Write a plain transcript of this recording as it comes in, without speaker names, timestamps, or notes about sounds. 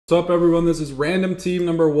What's up, everyone? This is random team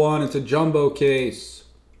number 1. It's a jumbo case.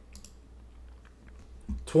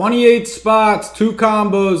 28 spots, 2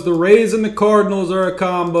 combos. The Rays and the Cardinals are a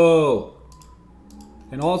combo.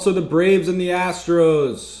 And also the Braves and the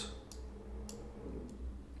Astros.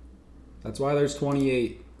 That's why there's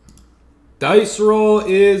 28. Dice roll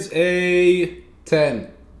is a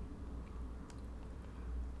 10.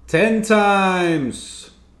 10 times.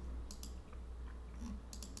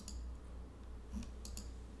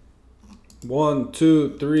 1,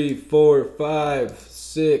 2, 3, 4, 5,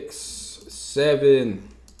 6, 7,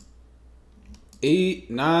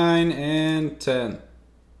 8, 9, and 10.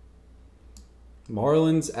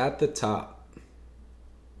 Marlins at the top.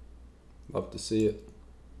 Love to see it.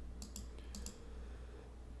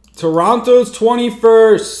 Toronto's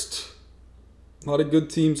 21st. A lot of good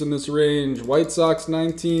teams in this range. White Sox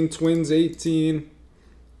 19, Twins 18.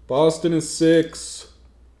 Boston is 6.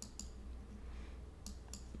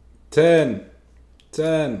 10.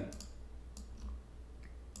 10.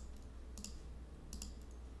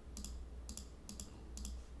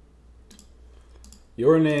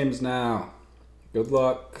 Your names now. Good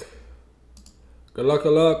luck. Good luck,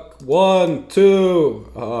 good luck. 1,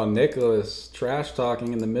 2. Oh, Nicholas. Trash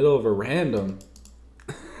talking in the middle of a random.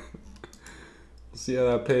 See how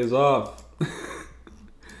that pays off.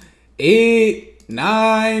 8,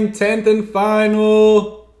 9, 10th and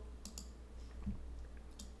final.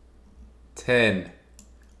 10.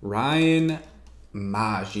 Ryan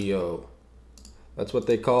Maggio. That's what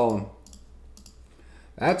they call him.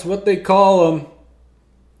 That's what they call him.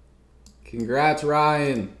 Congrats,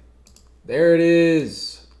 Ryan. There it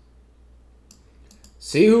is.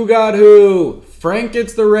 See who got who. Frank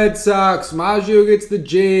gets the Red Sox. Maggio gets the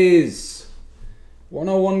Jays.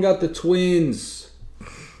 101 got the Twins.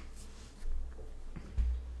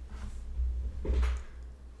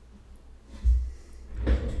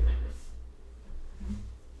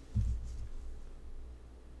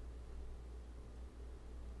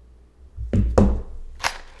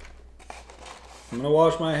 I'm going to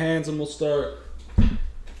wash my hands and we'll start.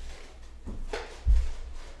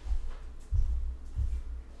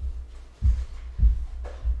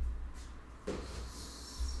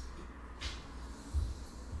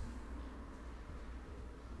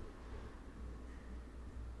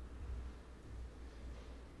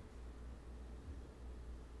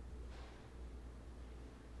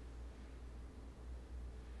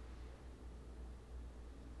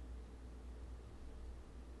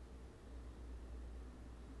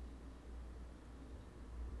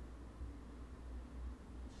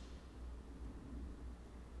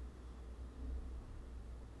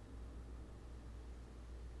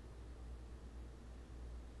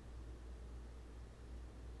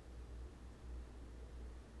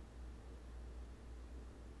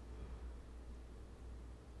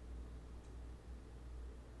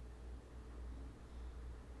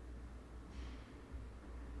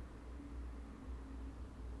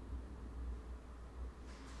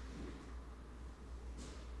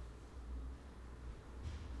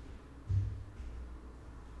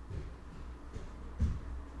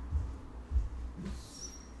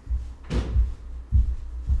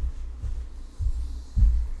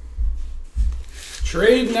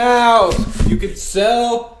 Trade now. You can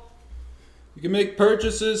sell. You can make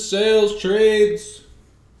purchases, sales, trades.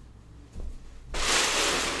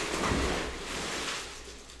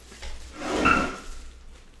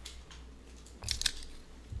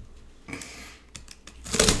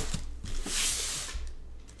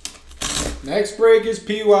 Next break is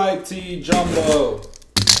PYT Jumbo.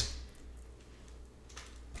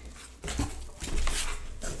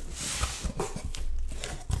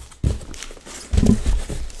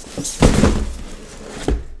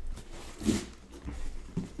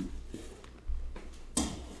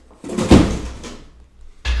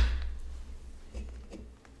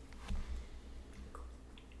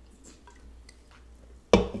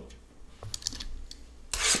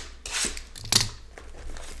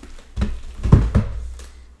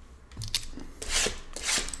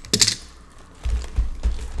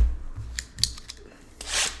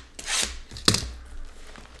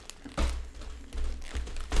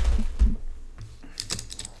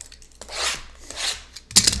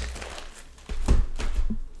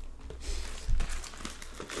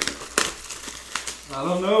 I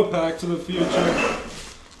don't know, Back to the Future.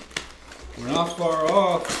 We're not far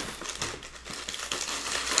off.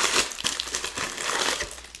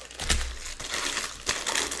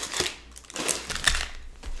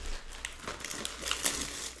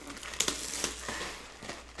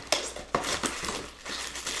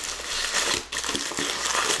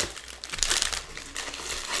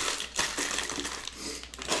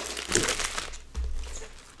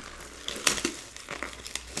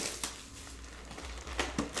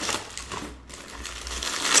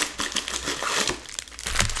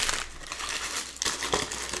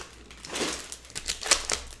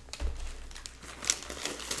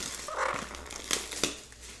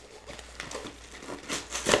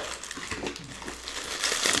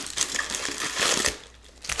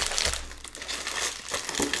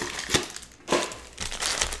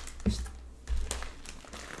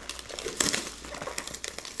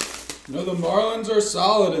 No, the Marlins are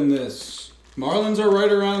solid in this. Marlins are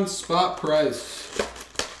right around spot price.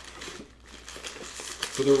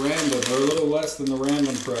 For the random, they're a little less than the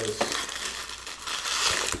random price.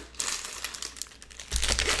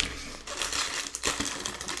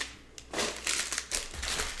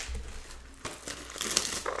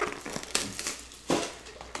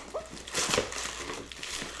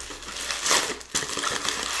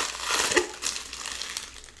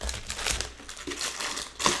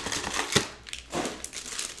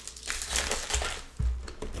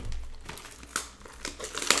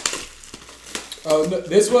 Oh, no,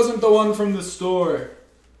 this wasn't the one from the store.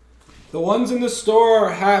 The ones in the store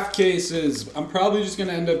are half cases. I'm probably just going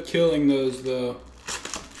to end up killing those, though.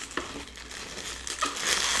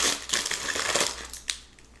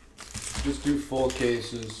 Just do full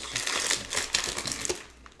cases.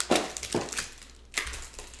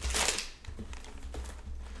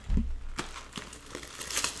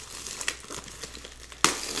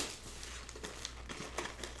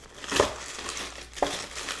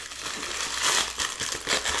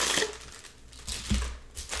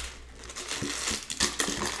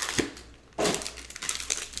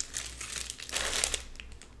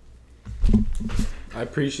 I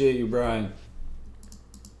appreciate you, Brian.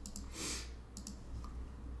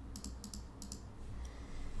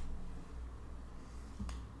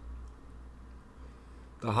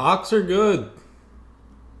 The Hawks are good.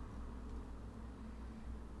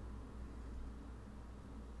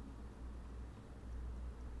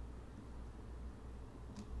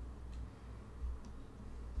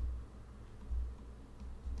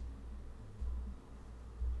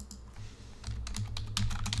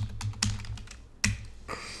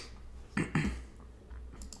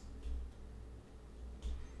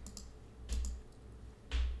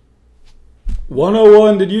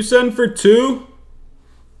 $101, did you send for 2?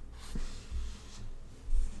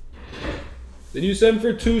 Did you send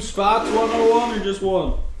for 2 spots, 101, or just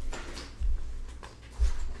 1?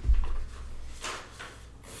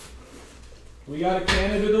 We got a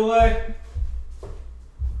Canada delay?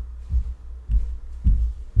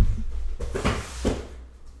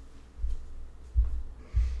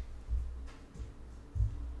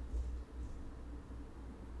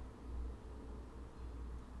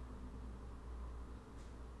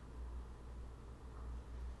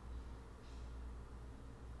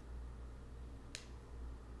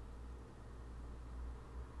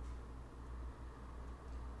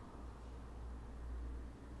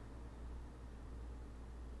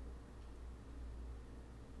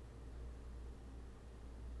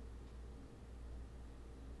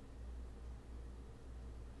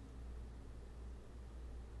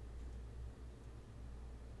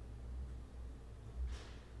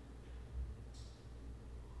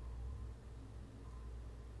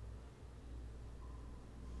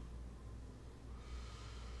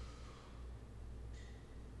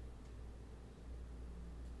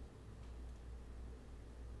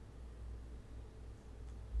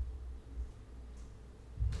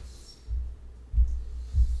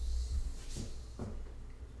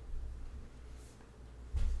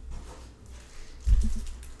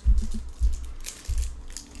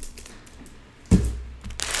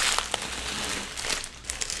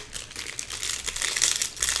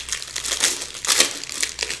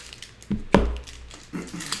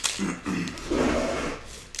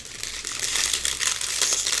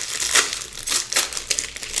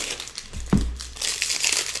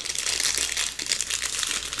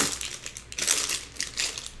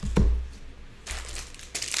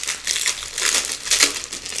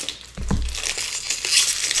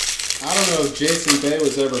 I don't know if Jason Bay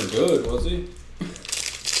was ever good, was he?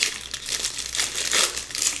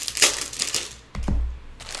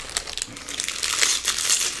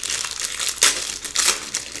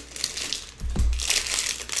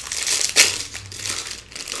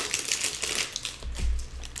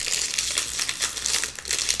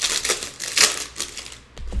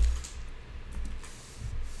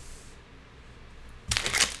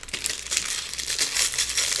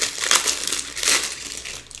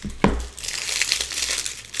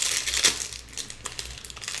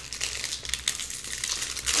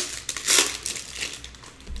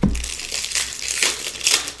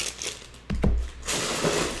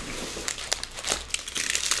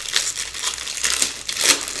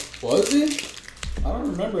 Was he? I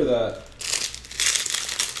don't remember that.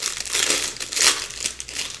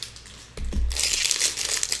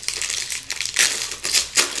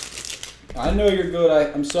 I know you're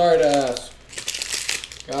good. I'm sorry to ask.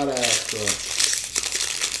 Gotta ask, though.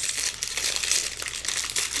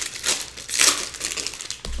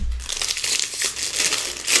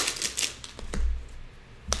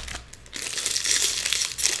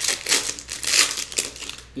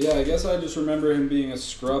 Yeah, I guess I just remember him being a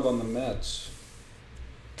scrub on the Mets.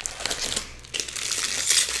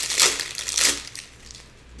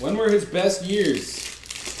 When were his best years?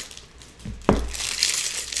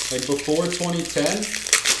 Like before 2010?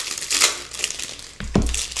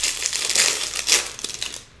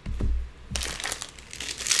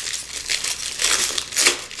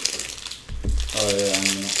 Oh yeah,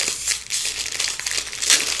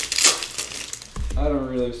 I don't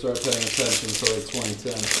really start paying attention until like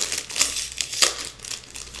 2010.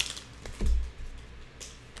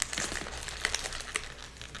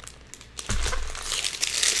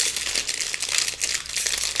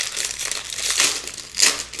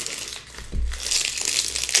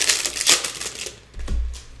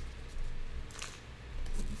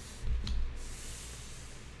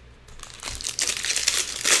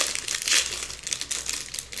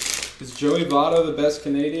 Is Joey Votto the best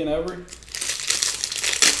Canadian ever?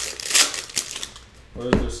 Or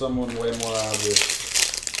is there someone way more obvious?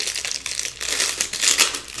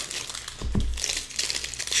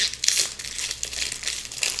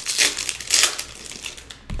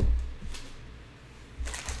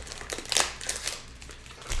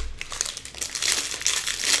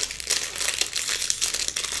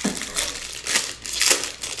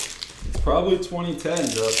 It's probably 2010,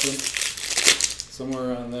 Justin.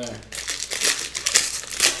 Somewhere around there.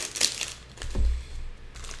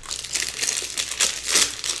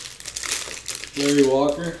 Larry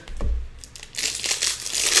Walker.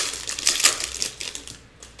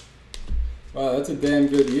 Wow, that's a damn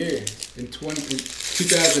good year. In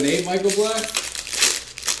 2008, Michael Black?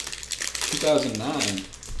 2009.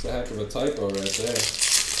 It's a heck of a typo right there.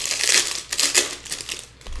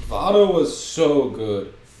 Votto was so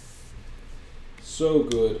good. So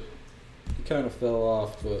good. He kind of fell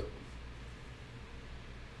off, but...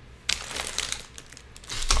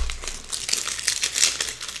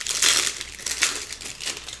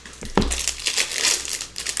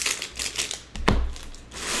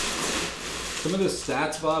 Some of the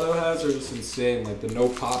stats Votto has are just insane, like the no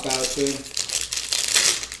pop out thing.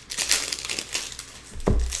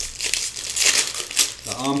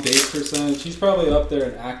 The on base percentage, he's probably up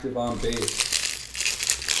there in active on base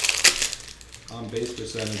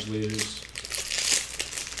percentage leaders.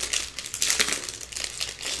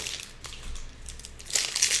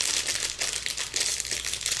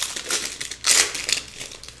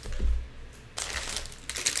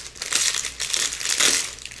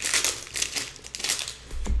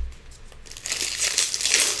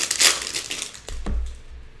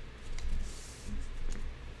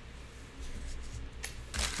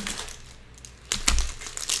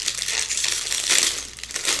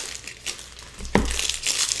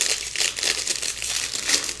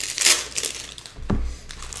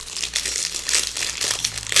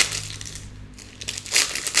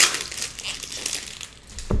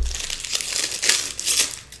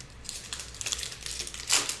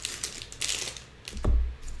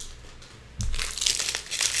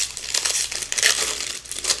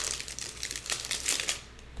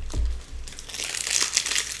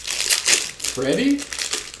 Freddie?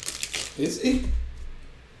 Is he?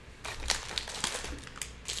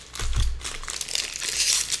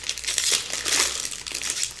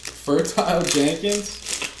 Fertile Jenkins?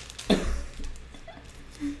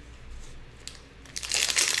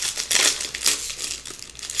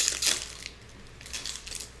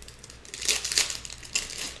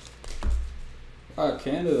 Wow,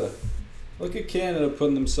 Canada. Look at Canada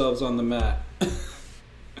putting themselves on the map.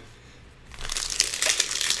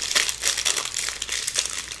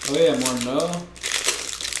 Oh yeah, Morneau.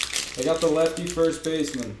 They got the lefty first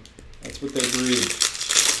baseman. That's what they breed.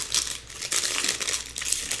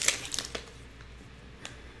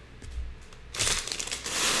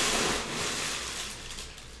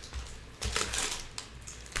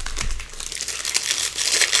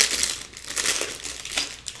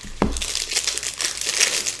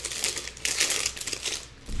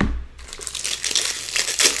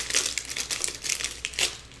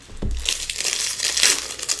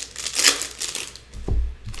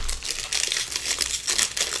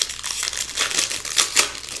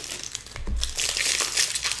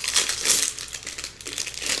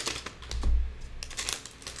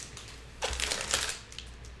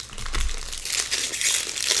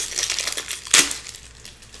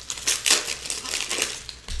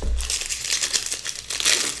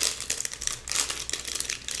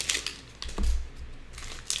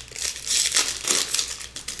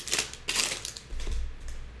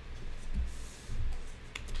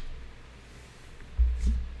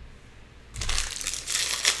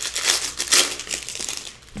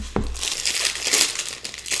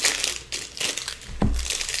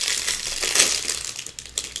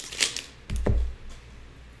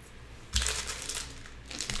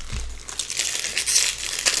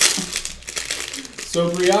 So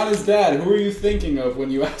Brianna's dad, who are you thinking of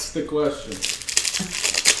when you ask the question?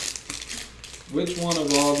 Which one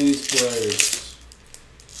of all these players?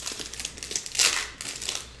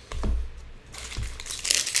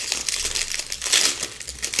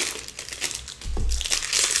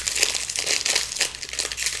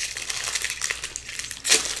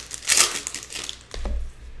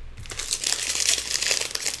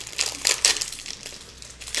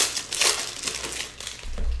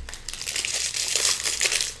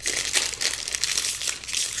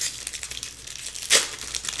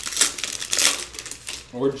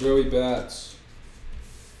 Or Joey Bats.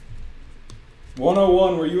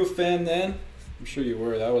 101, were you a fan then? I'm sure you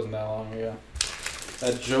were, that wasn't that long ago.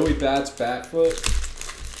 That Joey Bats bat flip.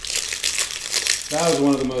 That was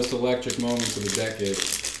one of the most electric moments of the decade.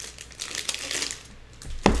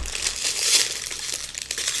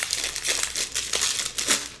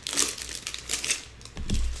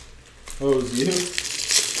 Oh, it was you?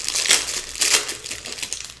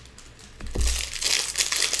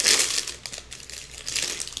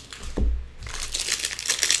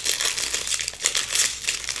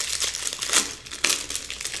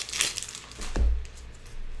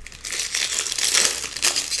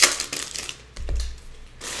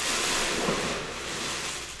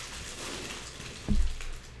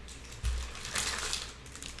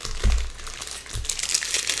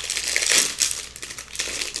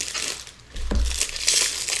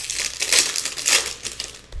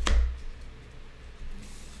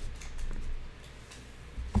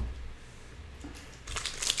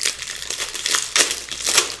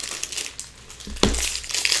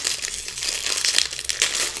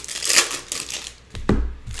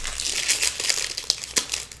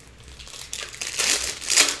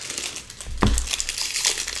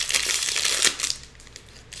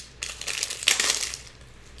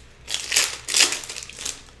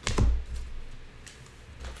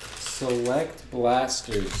 Select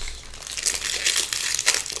blasters.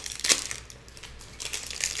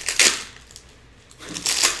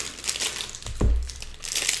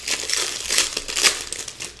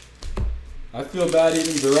 I feel bad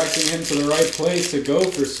even directing him to the right place to go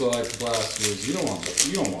for select blasters. You don't want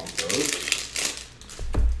those.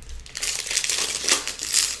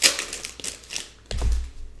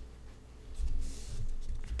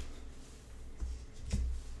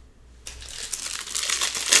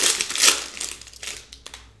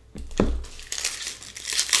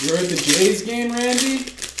 You were at the Jays game,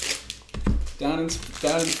 Randy? Down in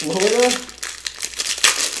Florida?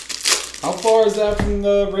 How far is that from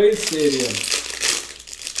the Rays Stadium?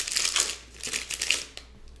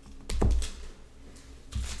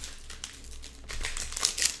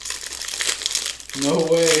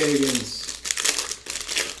 No way, Higgins.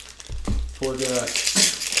 Poor guy.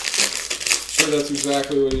 Sure, that's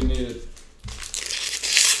exactly what he needed.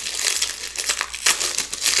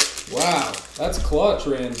 Wow, that's clutch,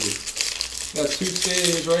 Randy. Got two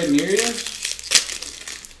stadiums right near you?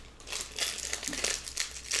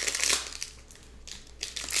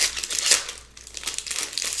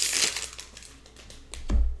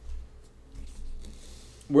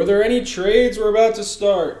 Were there any trades? We're about to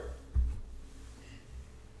start.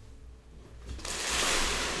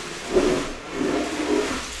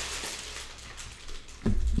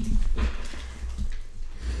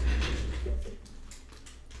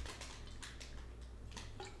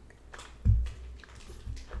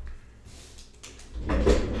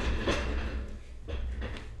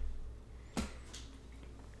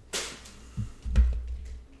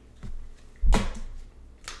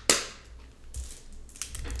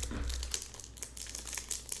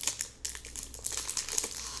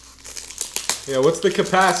 Yeah, what's the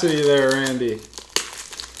capacity there, Randy?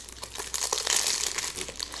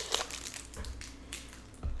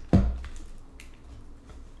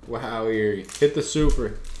 Wow, Erie. Hit the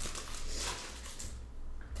super.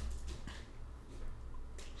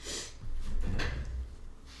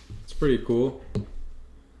 It's pretty cool.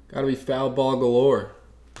 Gotta be foul ball galore.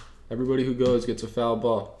 Everybody who goes gets a foul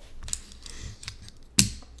ball.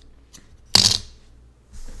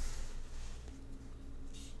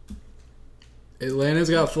 Atlanta's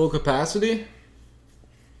got full capacity?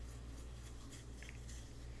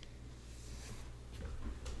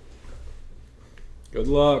 Good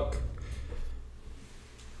luck.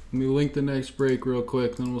 Let me link the next break real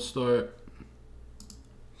quick, then we'll start.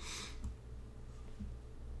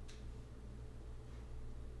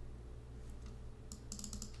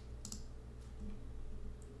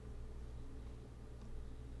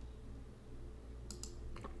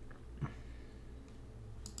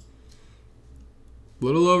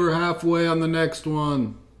 Little over halfway on the next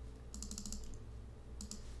one.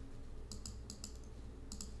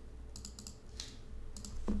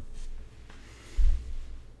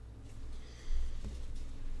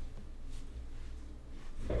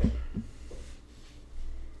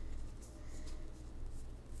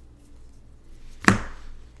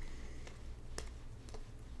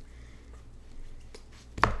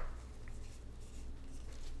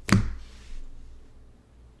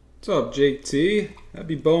 What's up, Jake T?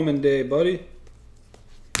 Happy Bowman Day, buddy.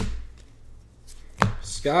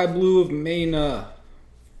 Sky Blue of Mana.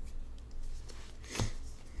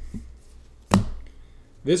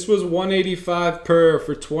 This was 185 per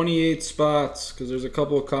for 28 spots because there's a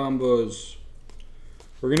couple of combos.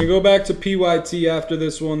 We're going to go back to PYT after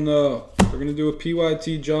this one, though. We're going to do a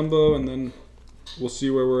PYT jumbo, and then we'll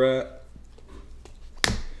see where we're at.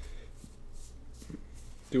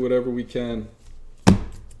 Do whatever we can.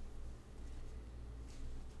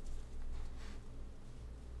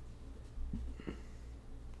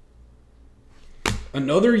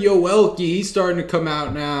 Another Yoelki. He's starting to come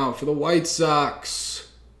out now for the White Sox.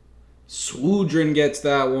 Swoodrin gets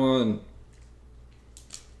that one.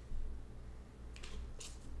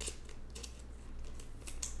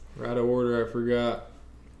 We're out of order, I forgot.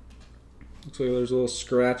 Looks like there's a little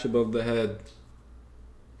scratch above the head.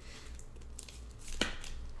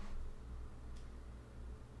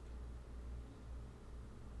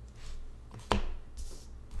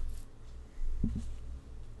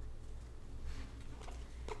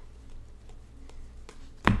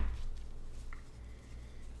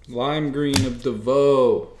 Lime green of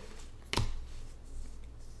DeVoe.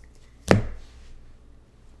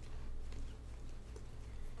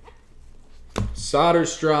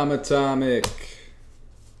 Soderstrom Atomic.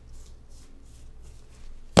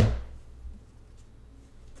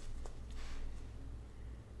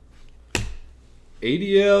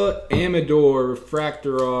 ADL Amador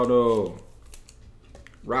Refractor Auto.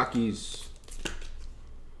 Rockies.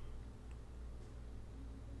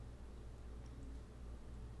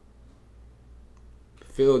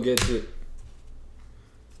 Phil gets it.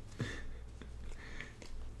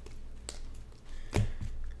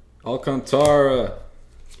 Alcantara.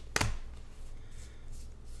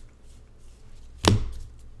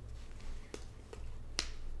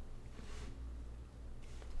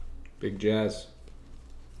 Big Jazz.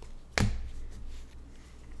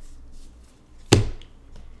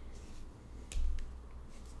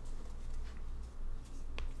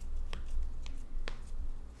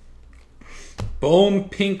 Bowman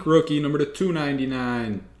Pink Rookie, number to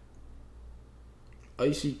 299.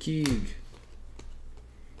 Icy Keeg.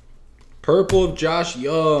 Purple of Josh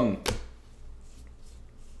Young.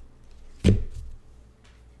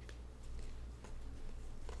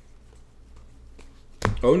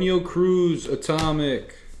 O'Neal Cruz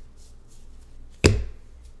Atomic.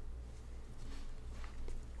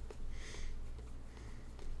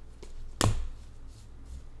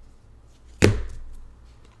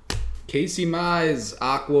 Casey Mize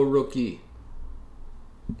Aqua Rookie.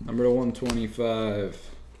 Number to 125.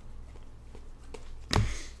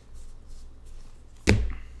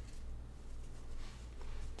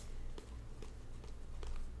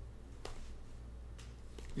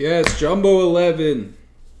 Yes, Jumbo 11.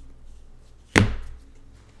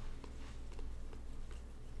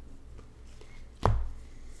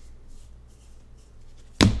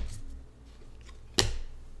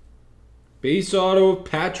 Base auto of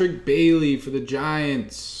Patrick Bailey for the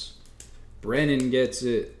Giants. Brennan gets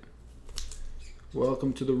it.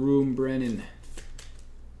 Welcome to the room, Brennan.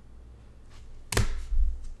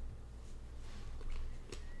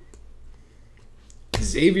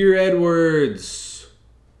 Xavier Edwards.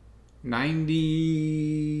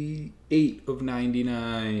 98 of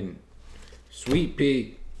 99. Sweet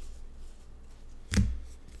Pea.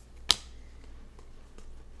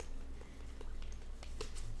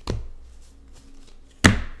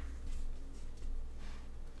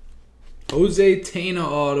 Jose Tena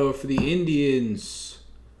auto for the Indians.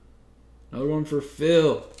 Another one for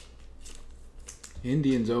Phil.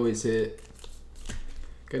 Indians always hit.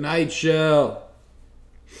 Good night, Shell.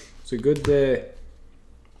 It's a good day.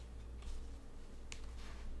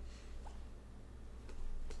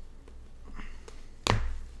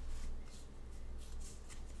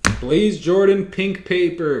 Blaze Jordan Pink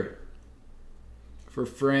Paper for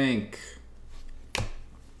Frank.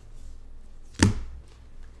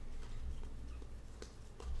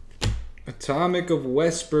 Atomic of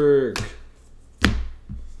Westberg.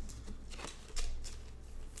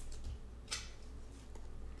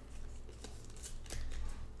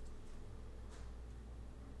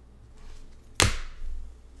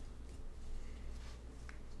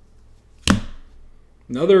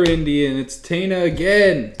 Another Indian. It's Tena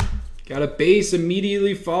again. Got a base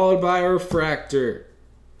immediately followed by a refractor.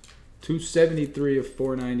 273 of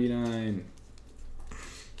 499.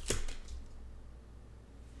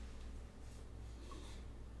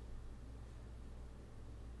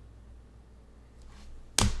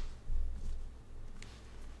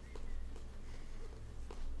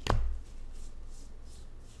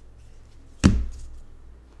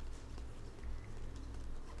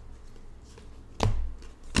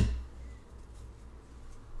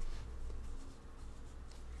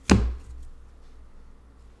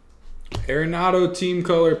 Arenado team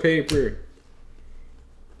color paper.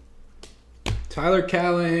 Tyler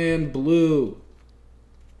Callahan blue.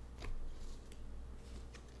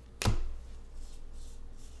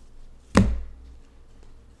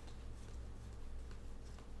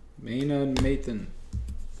 Maina Mathan.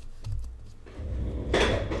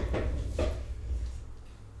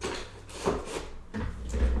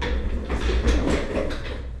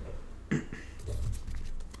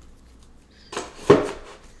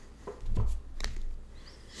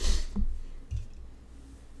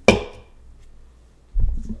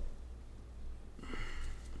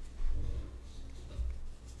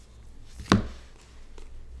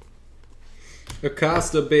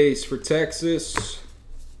 Acosta base for Texas.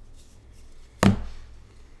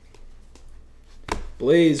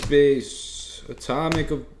 Blaze base. Atomic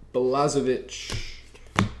of Balazovic.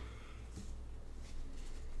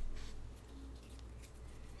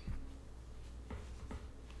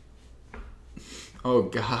 Oh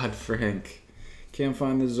God, Frank. Can't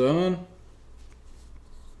find the zone?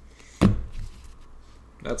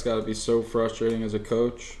 That's got to be so frustrating as a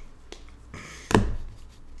coach.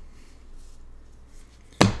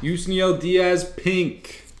 Yusniel Diaz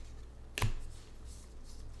pink.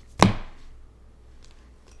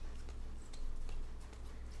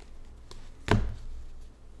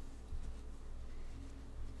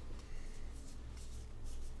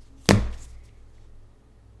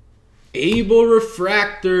 Abel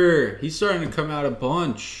Refractor. He's starting to come out a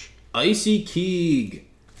bunch. Icy Keeg.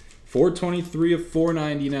 423 of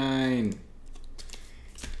 499.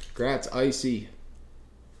 Congrats, Icy.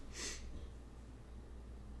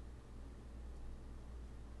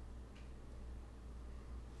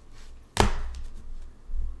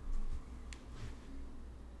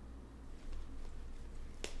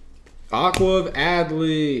 Aqua of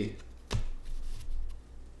Adley.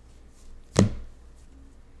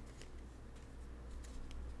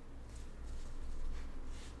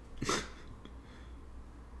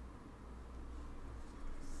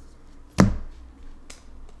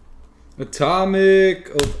 Atomic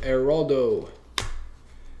of Heraldo.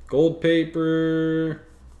 Gold paper.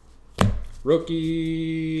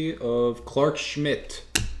 Rookie of Clark Schmidt.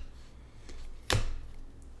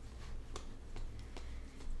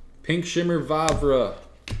 Pink Shimmer Vavra.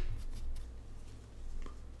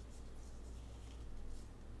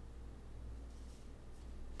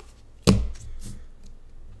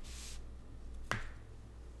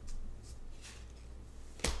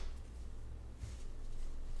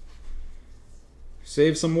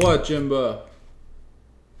 Save some what, Jimba?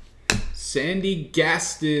 Sandy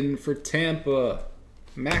Gaston for Tampa.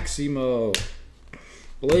 Maximo.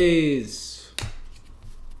 Blaze.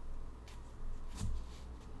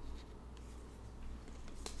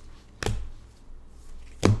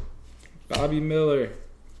 Bobby Miller.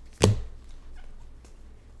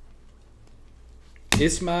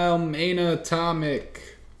 Ismail Mena Atomic.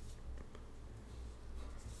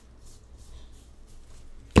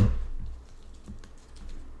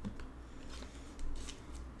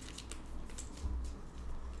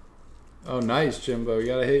 Oh, nice, Jimbo. You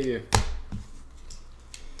gotta hit you.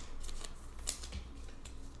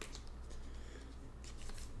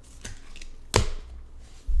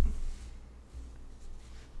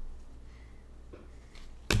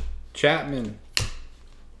 Chapman.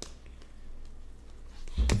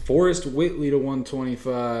 Forrest Whitley to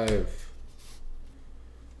 125.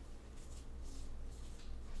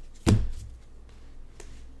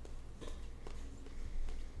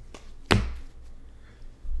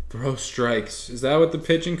 Throw strikes. Is that what the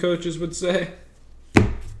pitching coaches would say?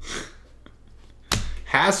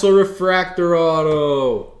 Hassel Refractor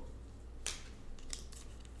Auto.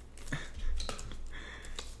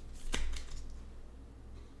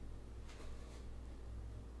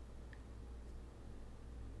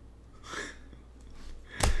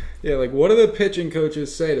 Yeah, like what do the pitching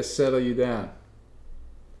coaches say to settle you down?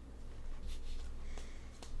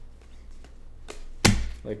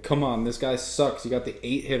 Like, come on, this guy sucks. You got the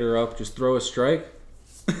 8-hitter up. Just throw a strike.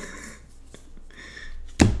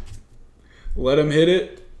 Let him hit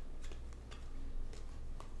it.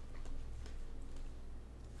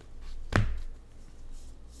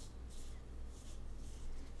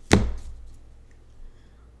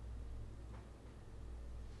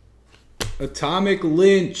 Atomic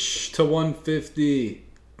Lynch to 150.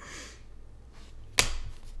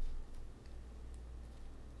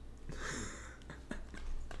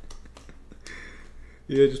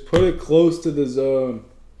 Yeah, just put it close to the zone.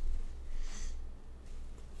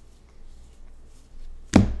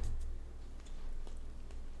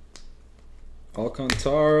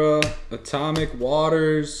 Alcantara, Atomic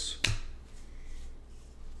Waters.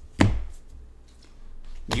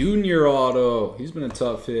 Junior auto. He's been a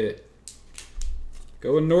tough hit.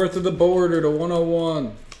 Going north of the border to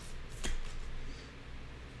 101.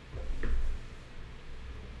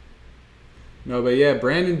 No, but yeah,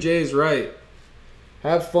 Brandon Jay's right.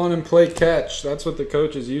 Have fun and play catch. That's what the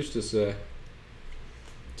coaches used to say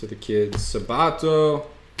to the kids. Sabato.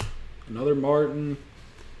 Another Martin.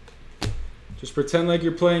 Just pretend like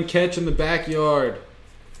you're playing catch in the backyard.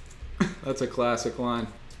 That's a classic line.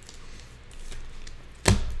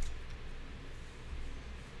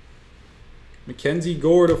 Mackenzie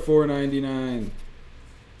Gore to 499.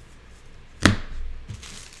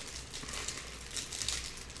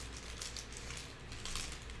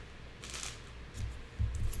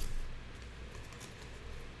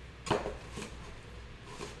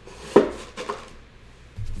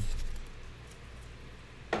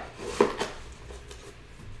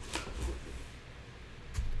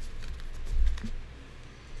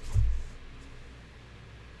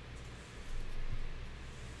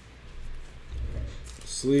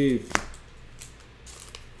 Sleeve.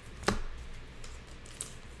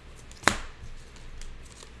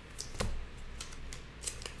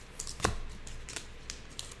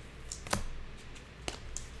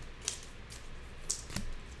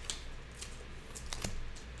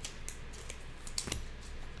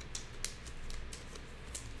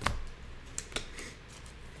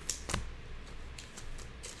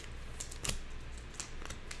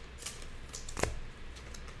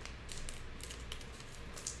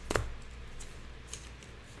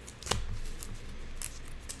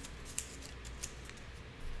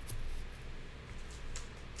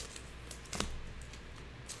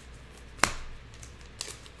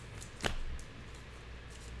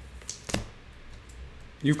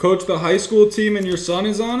 You coach the high school team and your son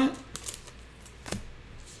is on it?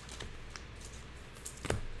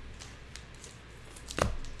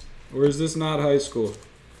 Or is this not high school?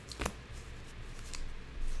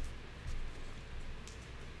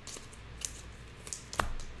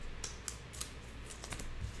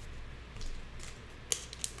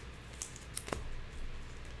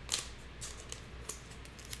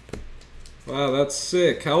 Wow, that's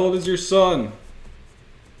sick. How old is your son?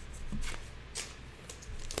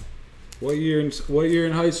 What year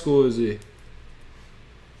in high school is he?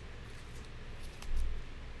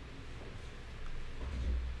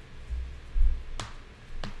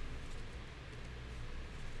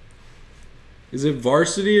 Is it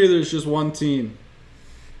varsity or there's just one team?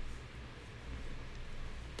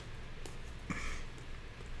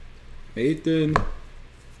 Nathan.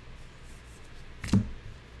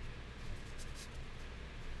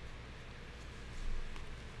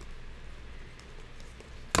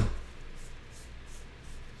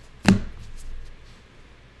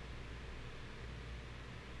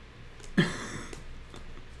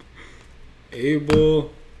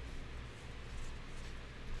 Abel.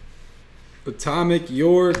 Atomic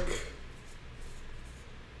York.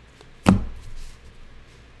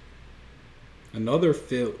 Another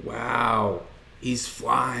Phil. Wow. He's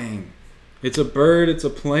flying. It's a bird. It's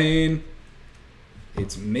a plane.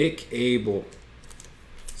 It's Mick Abel.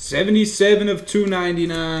 77 of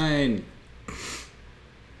 299.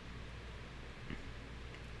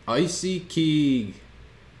 Icy Keeg.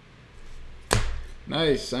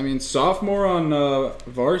 Nice. I mean, sophomore on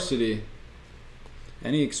varsity.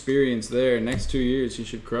 Any experience there. Next 2 years, he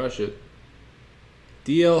should crush it.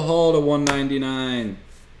 DL Hall to 199.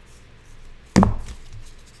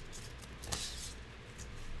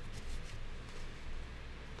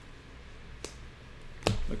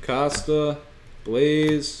 Acosta.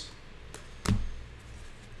 Blaze.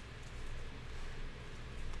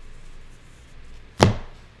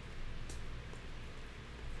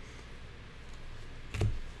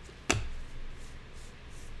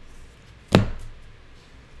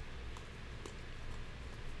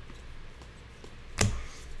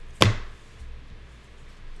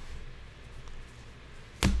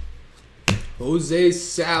 Jose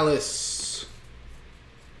Salas.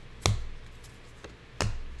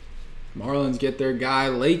 Marlins get their guy,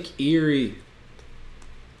 Lake Erie.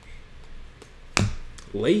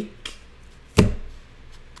 Lake.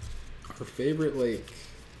 Our favorite lake.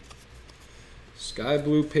 Sky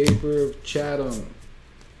blue paper of Chatham.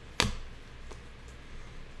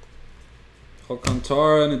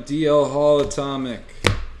 Alcantara and a DL Hall Atomic.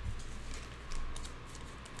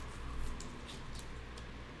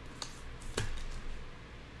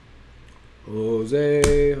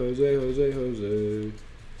 Jose, Jose, Jose, Jose.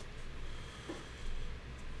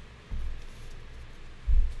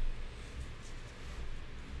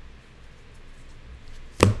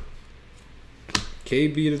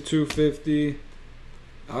 KB to 250.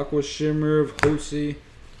 Aqua Shimmer of Josie.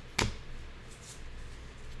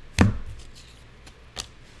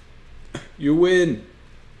 You win.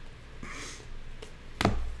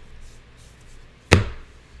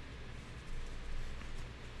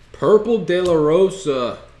 Purple De La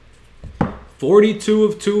Rosa. 42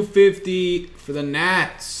 of 250 for the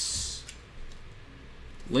Nats.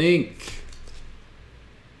 Link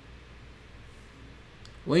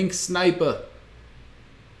Sniper.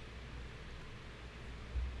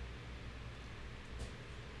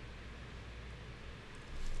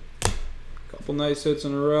 Couple nice hits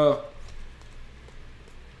in a row.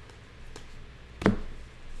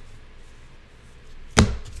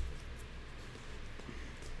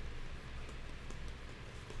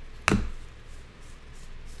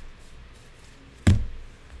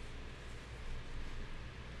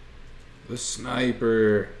 The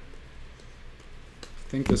Sniper. I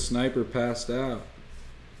think the Sniper passed out.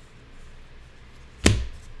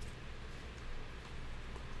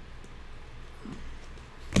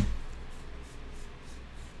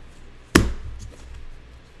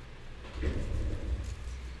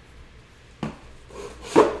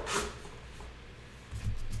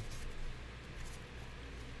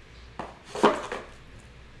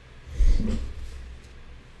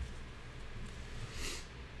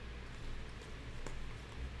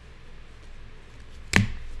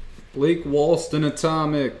 Blake Walston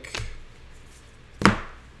Atomic.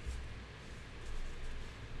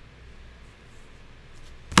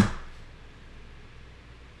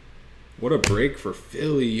 What a break for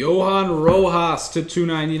Philly. Johan Rojas to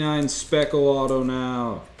 299 Speckle Auto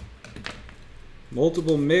now.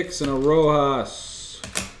 Multiple mix and a Rojas.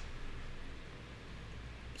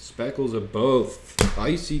 Speckles of both.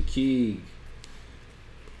 Icy Key.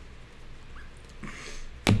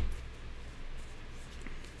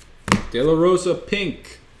 De La Rosa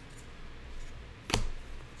Pink.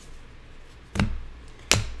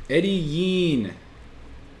 Eddie Yeen.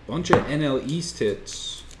 Bunch of NL East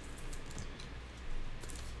hits.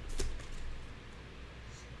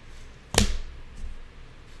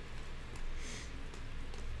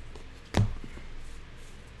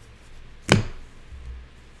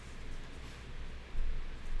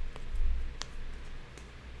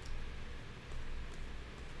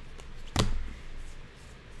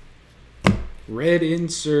 Red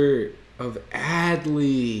insert of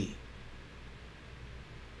Adley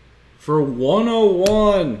for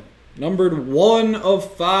 101, numbered 1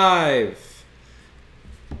 of 5.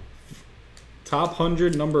 Top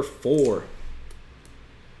 100, number 4.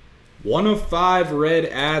 1 of 5, Red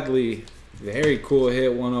Adley. Very cool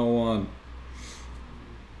hit, 101.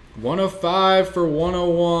 1 of 5 for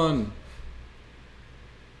 101.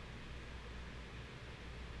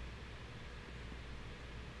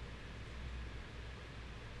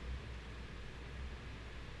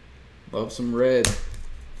 Love some red.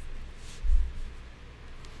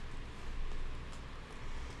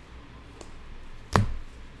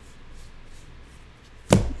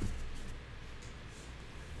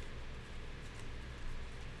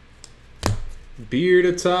 Beard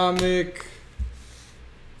Atomic.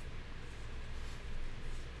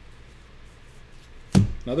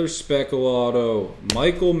 Another Speckle Auto.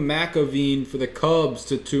 Michael McAveen for the Cubs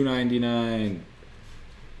to 299.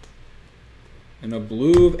 And a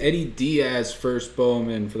blue of Eddie Diaz first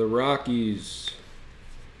Bowman for the Rockies.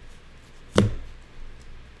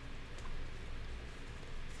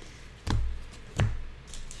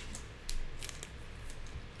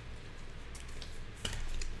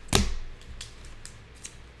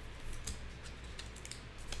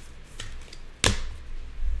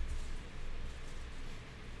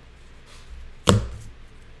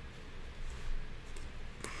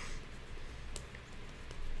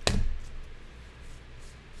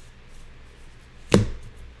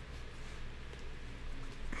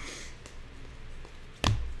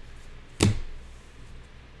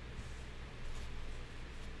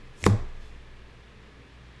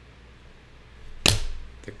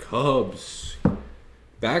 The Cubs.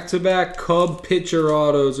 Back-to-back Cub pitcher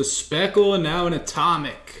autos. A Speckle and now an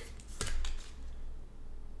Atomic.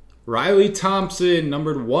 Riley Thompson,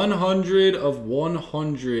 numbered 100 of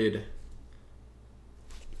 100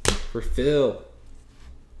 for Phil.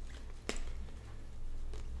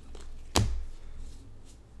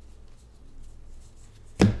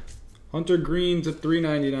 Hunter Green to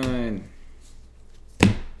 399.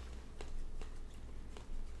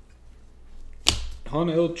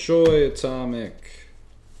 Han-Il Choi Atomic.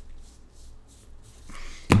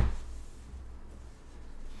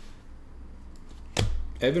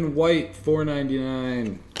 Evan White,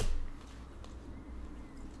 $4.99.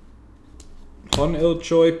 Han-Il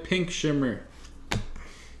Choi Pink Shimmer.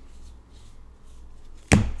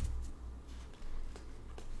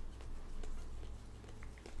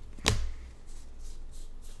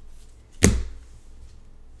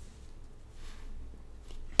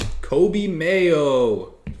 Kobe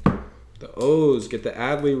Mayo. The O's get the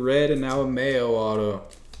Adley red and now a Mayo auto.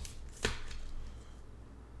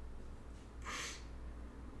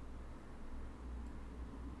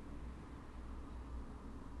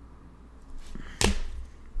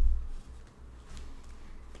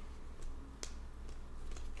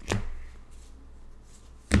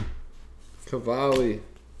 Cavalli.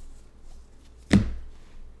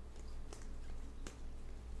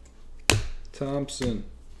 Thompson.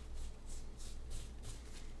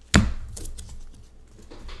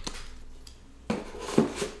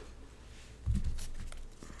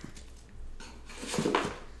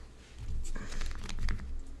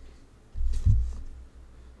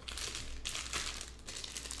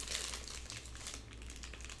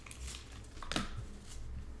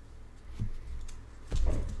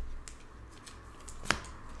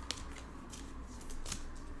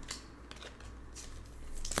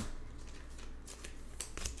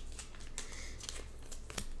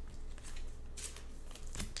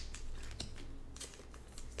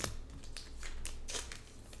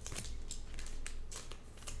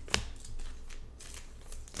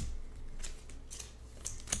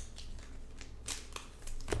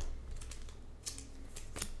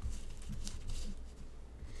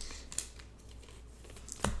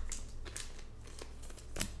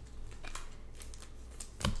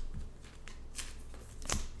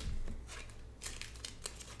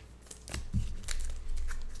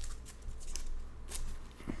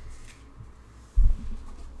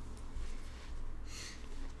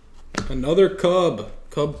 Another Cub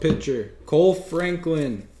pitcher. Cole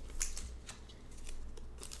Franklin.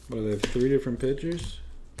 What do they have? 3 different pitchers?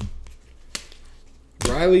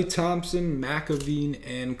 Riley Thompson, McAveen,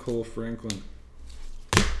 and Cole Franklin.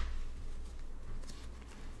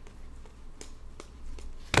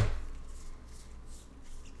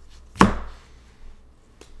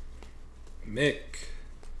 Mick.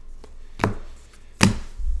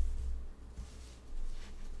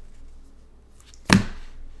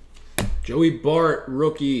 Joey Bart,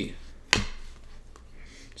 rookie.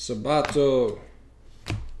 Sabato.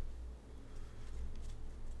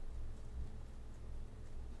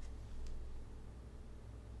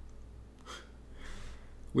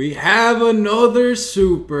 We have another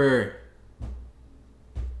super.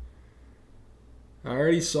 I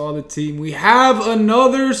already saw the team. We have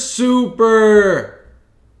another super.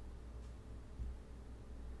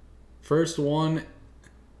 First one.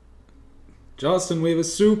 Justin, we have a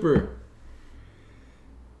super.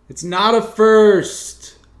 It's not a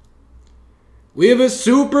first. We have a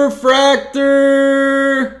super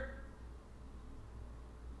fractor.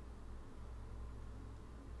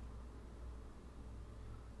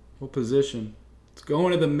 What position? It's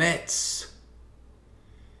going to the Mets.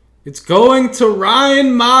 It's going to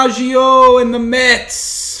Ryan Maggio and the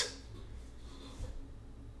Mets.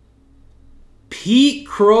 Pete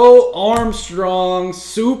Crow Armstrong,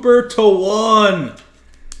 super to 1.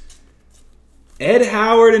 Ed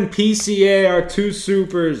Howard and PCA are 2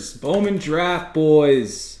 supers. Bowman Draft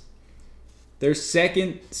Boys. Their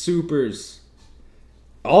second supers.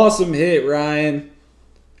 Awesome hit, Ryan.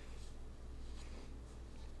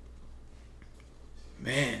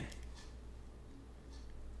 Man.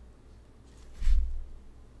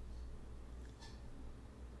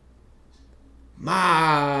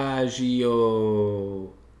 Maggio.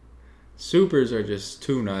 Supers are just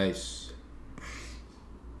too nice.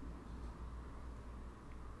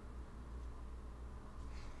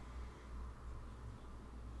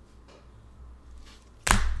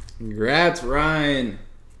 Congrats, Ryan.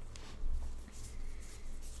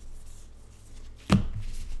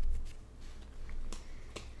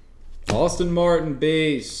 Austin Martin,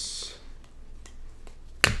 base.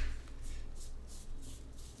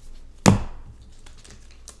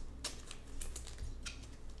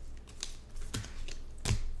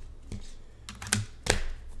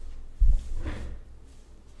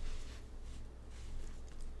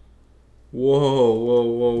 Whoa, whoa,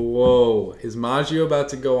 whoa, whoa. Is Maggio about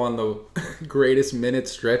to go on the greatest minute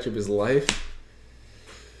stretch of his life?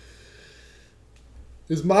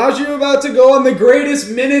 Is Maggio about to go on the greatest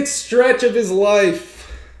minute stretch of his life?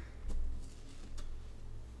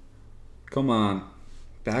 Come on.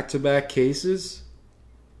 Back-to-back cases?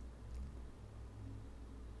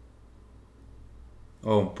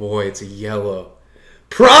 Oh boy, it's a yellow.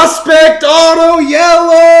 Prospect auto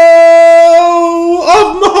yellow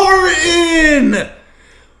of Martin!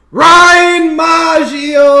 Ryan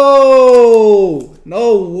Maggio!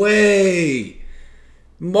 No way!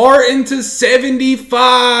 Martin to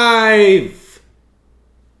 75!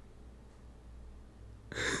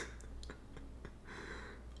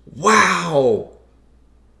 Wow!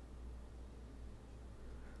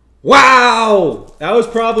 Wow! That was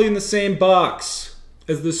probably in the same box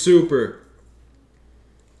as the Super.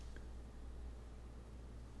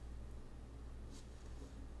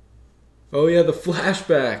 Oh yeah, the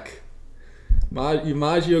flashback.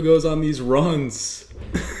 Maggio goes on these runs.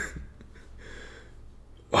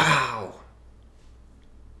 Wow.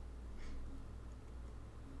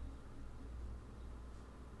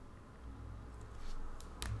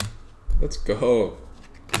 Let's go.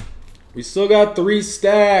 We still got 3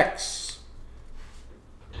 stacks.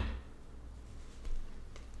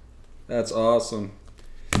 That's awesome.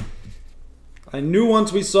 I knew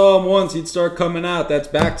once we saw him once, he'd start coming out. That's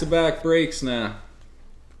back-to-back breaks now.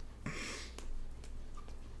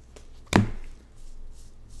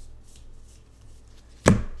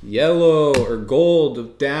 Yellow or gold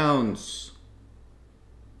of Downs.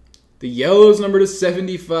 The yellow's number to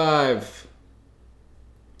 75.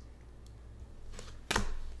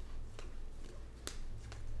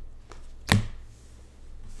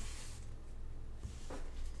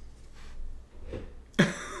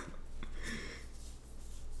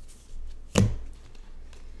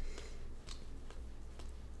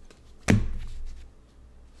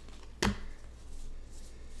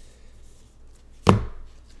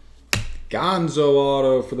 Gonzo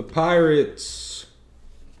auto for the Pirates.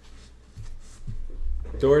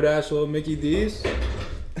 DoorDash little Mickey D's.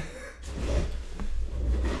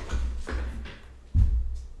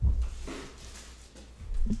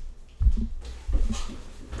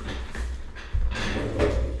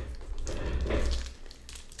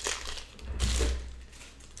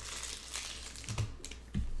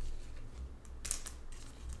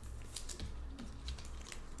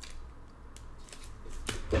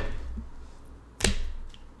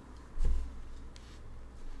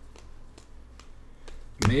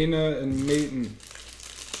 Mena and Maton.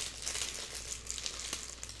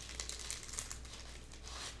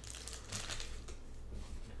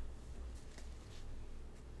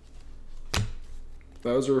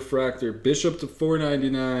 That was a refractor. Bishop to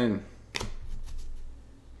 499.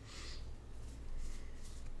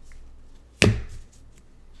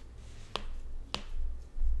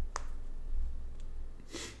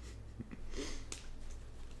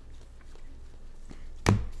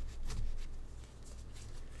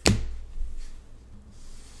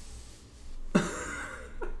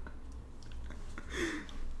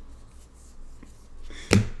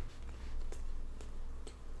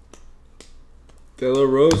 De La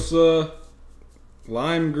Rosa,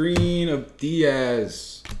 lime green of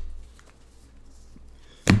Diaz.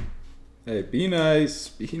 Hey, be nice,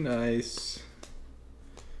 be nice.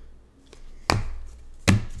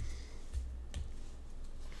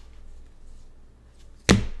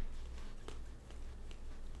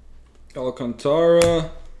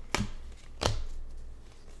 Alcantara.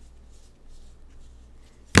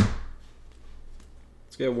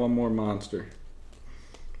 Let's get one more monster.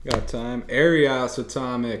 Got time. Arias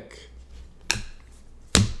Atomic.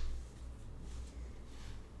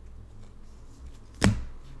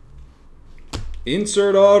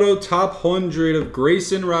 Insert auto top 100 of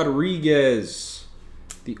Grayson Rodriguez.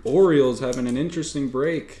 The Orioles having an interesting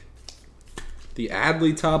break. The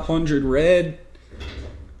Adley top 100 red.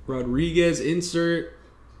 Rodriguez insert.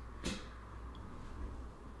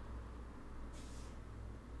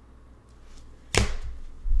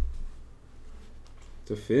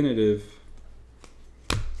 Definitive.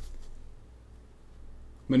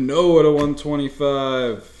 Manoah to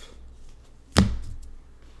 125.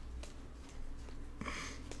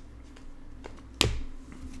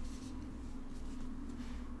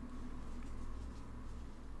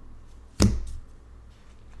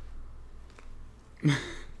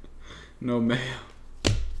 No mail.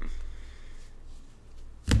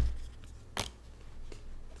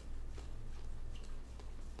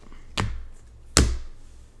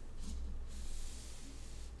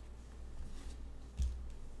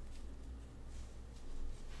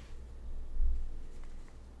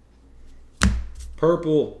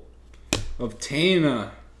 Purple of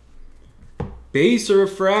Tana. Base or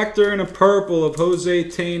refractor and a purple of Jose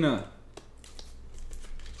Tana.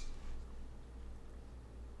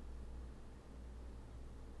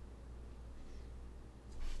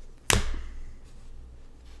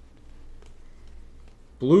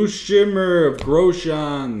 Blue shimmer of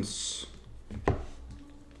Groshans.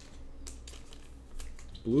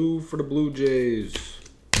 Blue for the Blue Jays.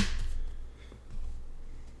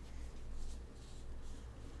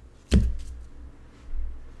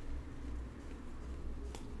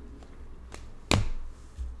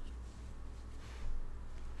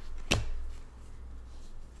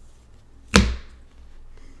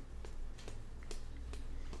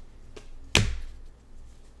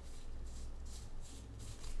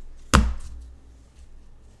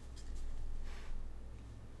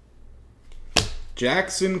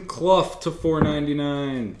 Jackson Clough to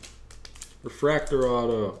 499. Refractor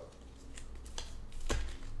auto.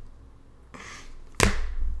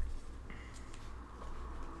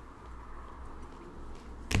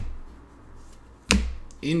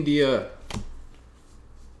 India.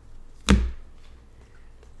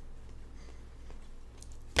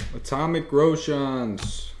 Atomic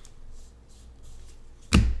Roshans.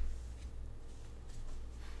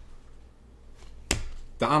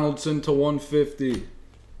 Donaldson to 150.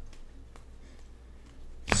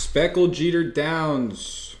 Speckled Jeter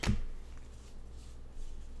Downs.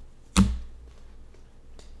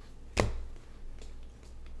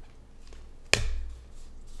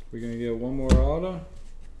 We're going to get one more auto.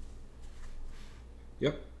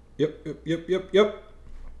 Yep.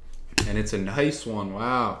 And it's a nice one.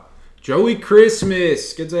 Wow. Joey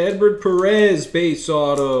Christmas gets a Edward Perez base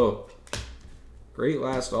auto. Great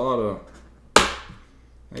last auto.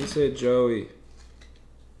 Nice hit, Joey.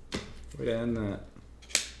 Way to end that.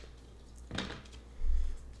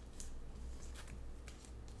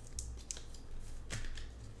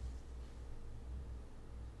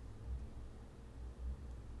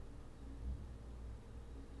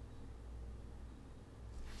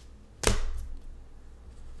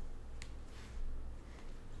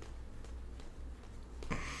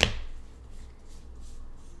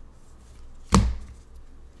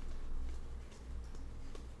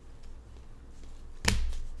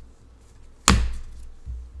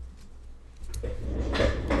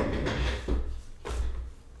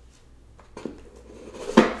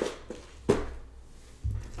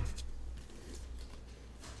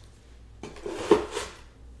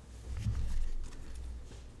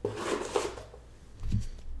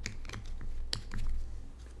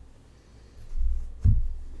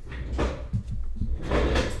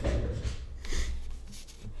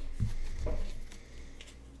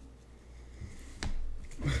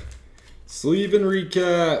 Sleeve and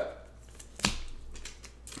recap.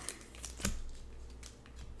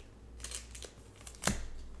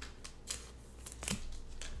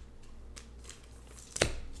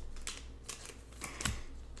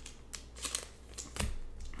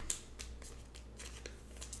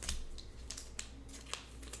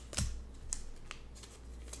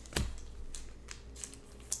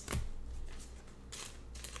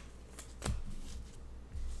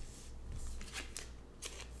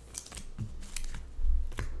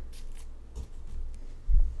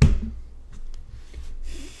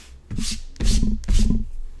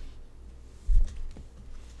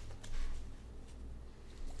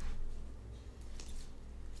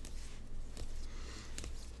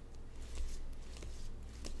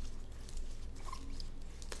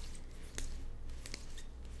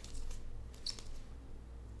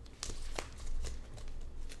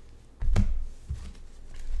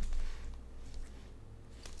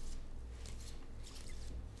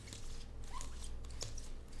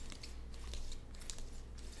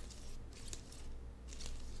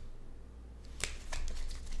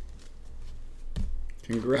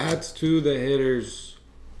 Congrats to the hitters.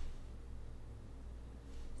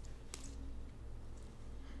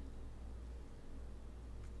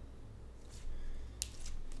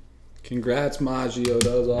 Congrats, Maggio.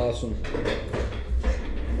 That was awesome.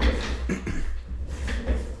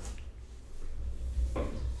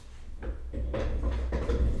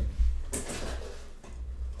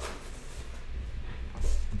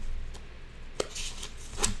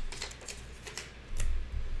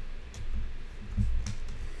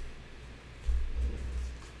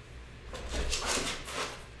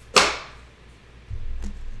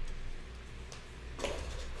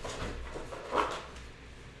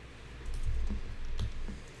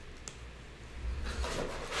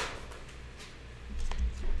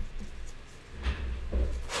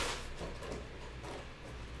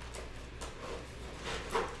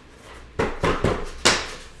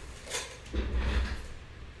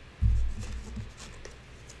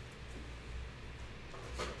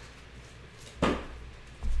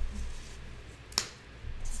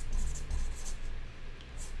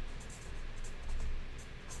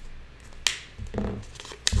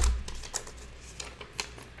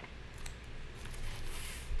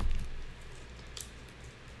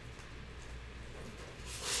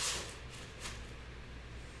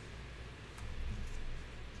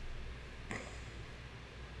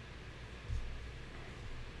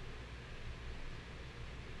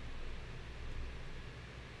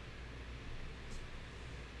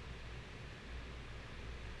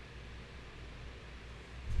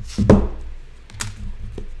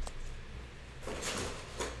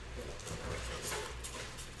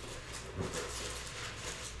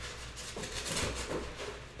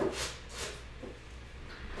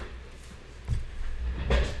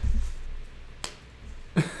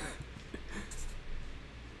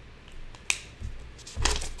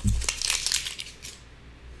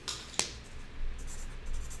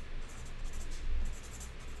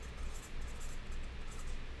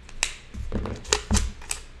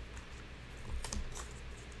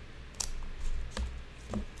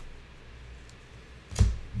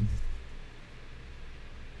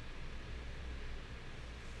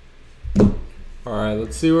 All right,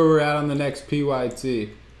 let's see where we're at on the next PYT.